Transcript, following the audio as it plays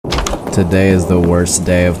Today is the worst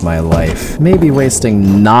day of my life. Maybe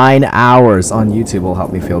wasting 9 hours on YouTube will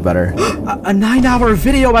help me feel better. A 9-hour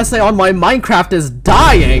video essay on why Minecraft is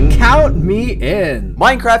dying? Count me in.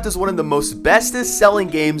 Minecraft is one of the most bestest selling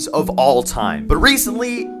games of all time, but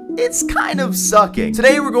recently, it's kind of sucking.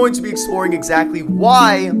 Today we're going to be exploring exactly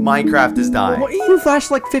why Minecraft is dying. Well, you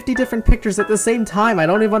flashed like 50 different pictures at the same time. I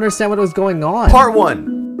don't even understand what was going on. Part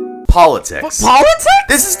 1. Politics. Politics?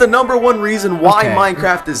 This is the #1 reason why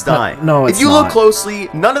Minecraft is dying. No, it's If you not. look closely,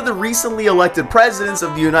 none of the recently elected presidents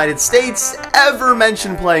of the United States ever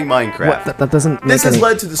mentioned playing Minecraft. That doesn't make This has any...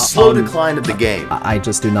 led to the slow decline of the game. I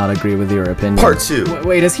just do not agree with your opinion. Part 2.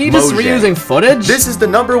 Wait, is he just reusing footage? This is the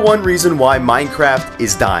 #1 reason why Minecraft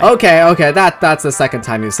is dying. Okay, that's the second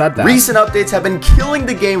time you said that. Recent updates have been killing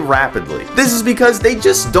the game rapidly. This is because they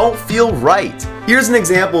just don't feel right. Here's an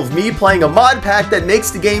example of me playing a mod pack that makes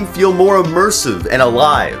the game feel more immersive and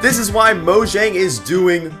alive. This is why Mojang is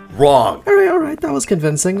doing wrong. Alright, that was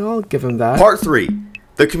convincing. I'll give him that. Part 3.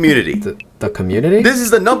 The community. The community? This is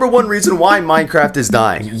the #1 reason why Minecraft is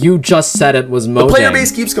dying. You just said it was Mojang. The player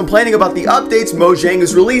base keeps complaining about the updates Mojang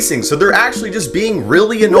is releasing, so they're actually just being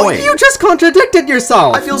really annoying. Well, you just contradicted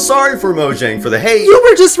yourself. I feel sorry for Mojang for the hate. You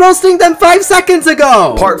were just roasting them 5 seconds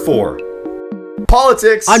ago. Part 4.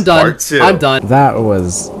 Politics. I'm done. Part 2. I'm done. That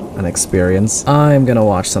was an experience. I'm gonna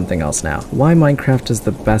watch something else now. Why Minecraft is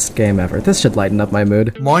the best game ever. This should lighten up my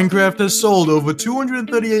mood. Minecraft has sold over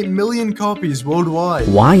 238 million copies worldwide.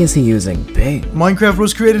 Why is he using Bing? Minecraft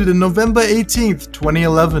was created on November 18th,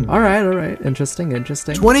 2011. Alright. Interesting.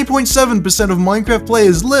 20.7% of Minecraft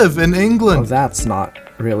players live in England. Oh, that's not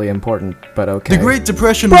really important, but okay. The Great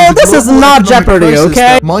Depression Bro, was a this is global not economic Jeopardy, crisis okay?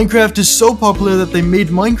 that Minecraft is so popular that they made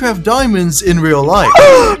Minecraft diamonds in real life.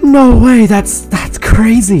 No way, that's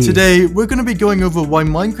crazy. Today, we're going to be going over why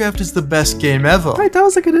Minecraft is the best game ever. Alright, that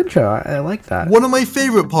was a good intro. I like that. One of my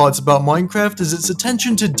favorite parts about Minecraft is its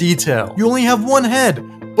attention to detail. You only have one head,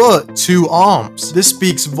 but 2 arms. This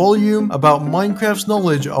speaks volume about Minecraft's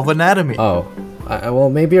knowledge of anatomy. Oh. Well,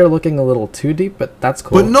 maybe you're looking a little too deep, but that's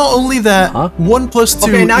cool. But not only that, 1 plus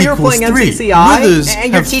 2 okay, now equals you're playing 3. NCCI, Withers and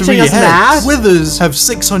you're have teaching 3 us heads. math? Withers have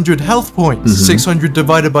 600 health points. 600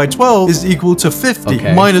 divided by 12 is equal to 50.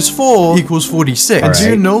 Okay. Minus 4 equals 46. And do you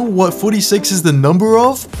Alright. know what 46 is the number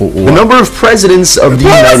of? The number of presidents of the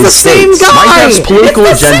Bro, that's United the same States. guy! Minecraft's political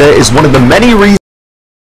It's the agenda is one of the many reasons.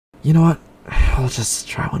 You know what? I'll just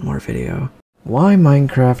try one more video. Why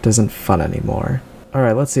Minecraft isn't fun anymore.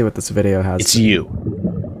 Alright, let's see what this video has. It's you.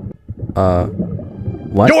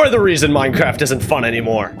 What? You're the reason Minecraft isn't fun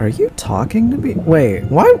anymore. Are you talking to me? Wait,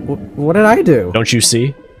 why? What did I do? Don't you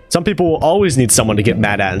see? Some people will always need someone to get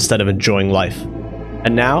mad at instead of enjoying life.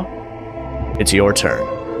 And now, it's your turn.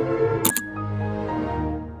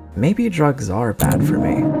 Maybe drugs are bad for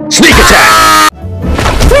me. Sneak attack!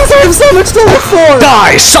 Please, I have so much to look for!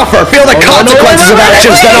 Die! Suffer! Feel the consequences of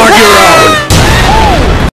actions that aren't your own!